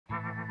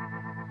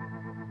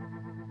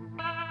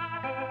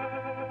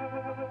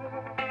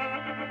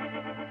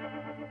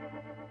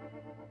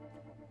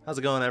How's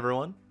it going,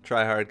 everyone?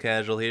 Tryhard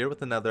Casual here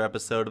with another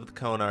episode of the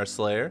Konar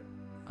Slayer.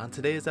 On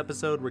today's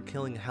episode, we're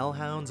killing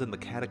Hellhounds in the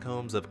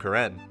Catacombs of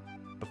Kourend.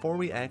 Before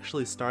we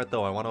actually start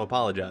though, I want to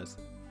apologize.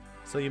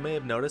 So you may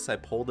have noticed I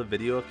pulled a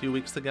video a few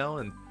weeks ago,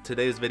 and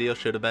today's video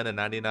should have been a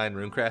 99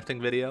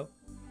 runecrafting video.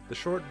 The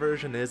short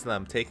version is that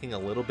I'm taking a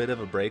little bit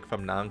of a break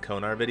from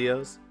non-Konar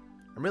videos.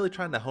 I'm really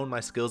trying to hone my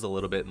skills a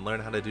little bit and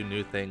learn how to do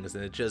new things,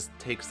 and it just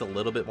takes a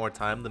little bit more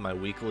time than my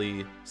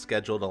weekly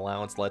scheduled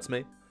allowance lets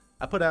me.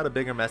 I put out a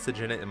bigger message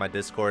in it in my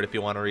Discord if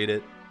you want to read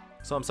it.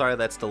 So I'm sorry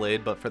that's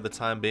delayed, but for the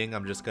time being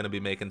I'm just going to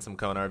be making some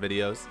Konar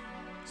videos.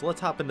 So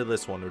let's hop into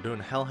this one. We're doing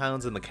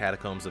Hellhounds in the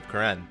Catacombs of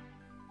Kourend.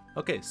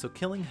 Okay, so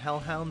killing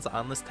Hellhounds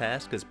on this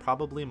task is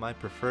probably my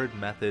preferred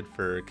method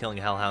for killing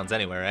Hellhounds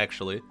anywhere,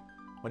 actually.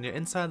 When you're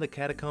inside the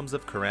Catacombs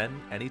of Kourend,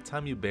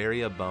 anytime you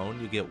bury a bone,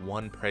 you get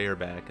one prayer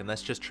back, and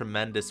that's just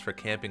tremendous for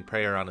camping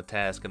prayer on a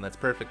task, and that's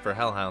perfect for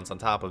Hellhounds on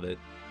top of it.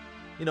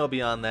 You know,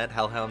 beyond that,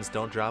 Hellhounds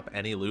don't drop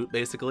any loot,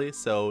 basically,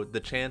 so the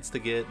chance to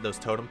get those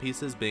totem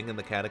pieces being in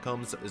the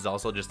Catacombs is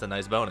also just a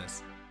nice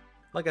bonus.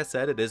 Like I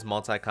said, it is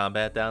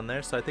multi-combat down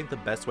there, so I think the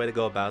best way to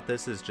go about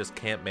this is just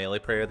camp melee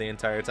prayer the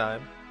entire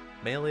time.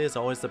 Melee is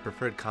always the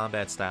preferred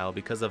combat style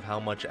because of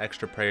how much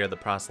extra prayer the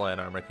proselyte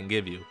armor can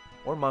give you,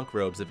 or monk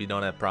robes if you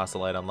don't have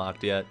proselyte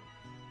unlocked yet.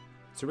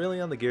 So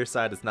really on the gear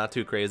side it's not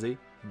too crazy,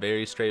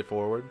 very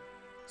straightforward.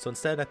 So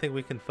instead I think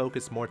we can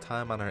focus more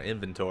time on our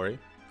inventory,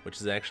 which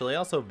is actually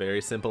also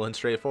very simple and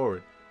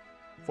straightforward.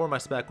 For my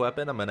spec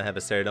weapon, I'm going to have a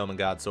Ceridome and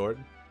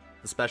Godsword.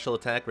 The special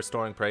attack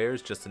Restoring Prayer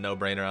is just a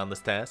no-brainer on this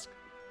task.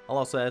 I'll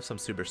also have some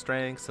super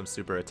strength, some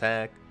super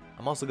attack.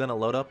 I'm also going to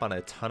load up on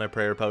a ton of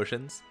prayer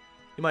potions.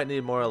 You might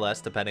need more or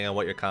less depending on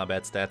what your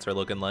combat stats are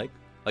looking like.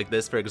 Like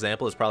this, for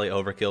example, is probably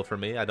overkill for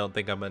me. I don't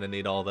think I'm going to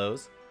need all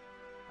those.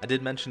 I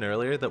did mention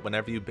earlier that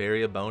whenever you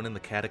bury a bone in the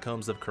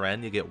Catacombs of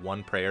Kourend, you get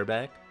one prayer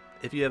back.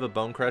 If you have a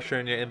Bone Crusher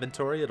in your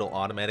inventory, it'll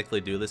automatically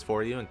do this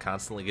for you and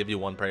constantly give you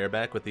one prayer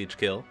back with each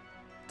kill.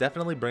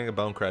 Definitely bring a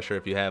Bone Crusher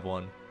if you have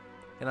one.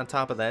 And on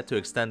top of that, to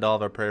extend all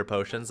of our prayer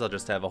potions, I'll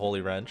just have a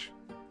Holy Wrench.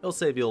 It'll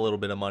save you a little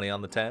bit of money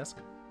on the task.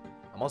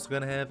 I'm also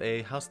going to have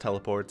a house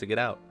teleport to get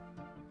out.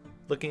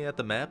 Looking at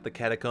the map, the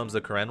Catacombs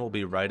of Kourend will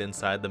be right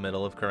inside the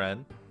middle of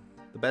Kourend.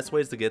 The best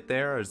ways to get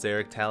there are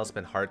Xeric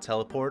Talisman Heart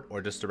Teleport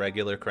or just a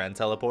regular Kourend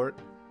Teleport.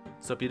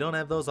 So if you don't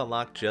have those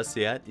unlocked just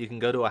yet, you can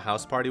go to a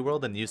house party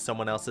world and use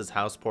someone else's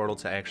house portal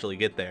to actually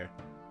get there.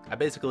 I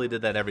basically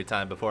did that every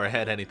time before I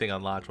had anything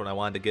unlocked when I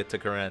wanted to get to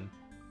Kourend.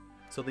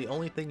 So the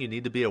only thing you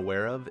need to be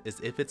aware of is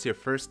if it's your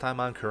first time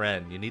on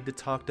Kourend, you need to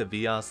talk to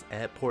Vios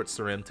at Port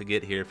Sarim to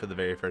get here for the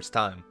very first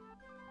time.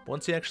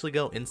 Once you actually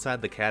go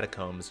inside the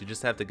catacombs, you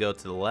just have to go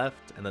to the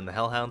left, and then the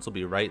Hellhounds will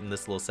be right in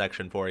this little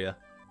section for you.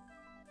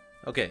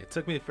 Okay, it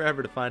took me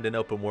forever to find an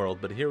open world,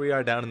 but here we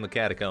are down in the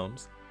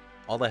catacombs.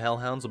 All the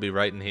Hellhounds will be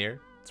right in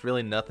here. It's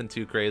really nothing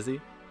too crazy.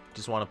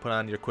 Just want to put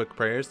on your quick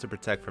prayers to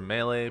protect from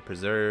melee,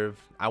 preserve.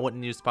 I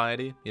wouldn't use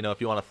piety. You know,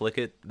 if you want to flick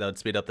it, that would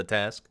speed up the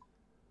task.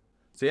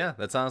 So yeah,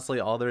 that's honestly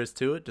all there is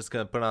to it. Just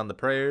gonna put on the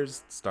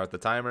prayers, start the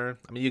timer.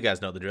 I mean, you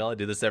guys know the drill. I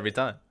do this every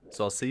time.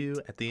 So I'll see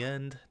you at the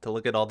end to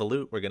look at all the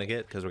loot we're gonna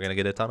get, because we're gonna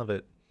get a ton of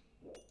it.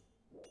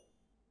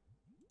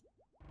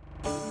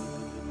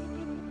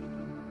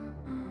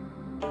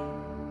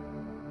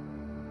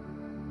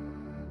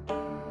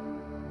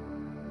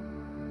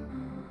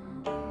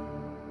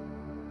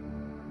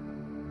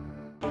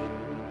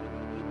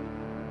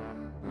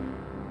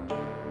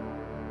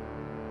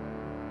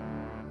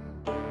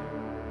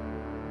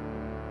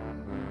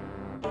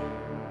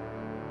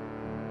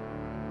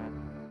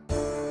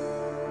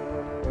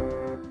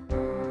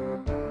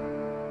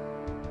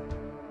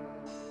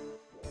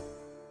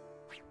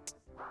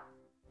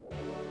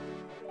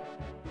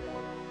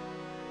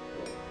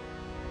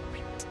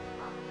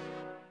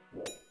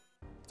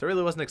 So I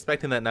really wasn't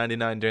expecting that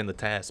 99 during the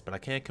task, but I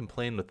can't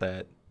complain with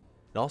that.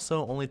 It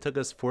also only took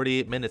us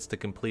 48 minutes to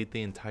complete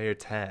the entire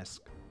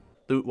task.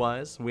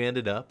 Loot-wise, we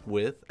ended up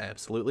with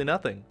absolutely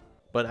nothing.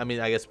 But I mean,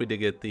 I guess we did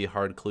get the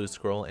hard clue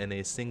scroll and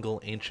a single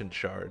ancient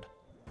shard.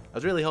 I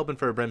was really hoping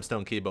for a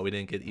brimstone key, but we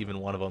didn't get even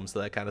one of them, so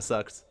that kind of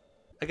sucks.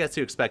 I guess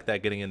you expect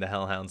that getting into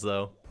Hellhounds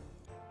though.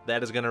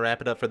 That is going to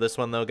wrap it up for this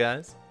one though,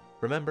 guys.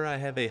 Remember, I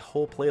have a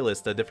whole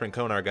playlist of different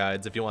Konar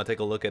guides if you want to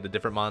take a look at a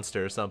different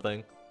monster or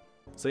something.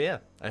 So yeah,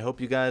 I hope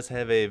you guys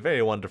have a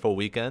very wonderful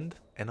weekend,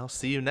 and I'll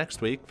see you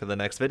next week for the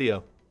next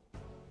video.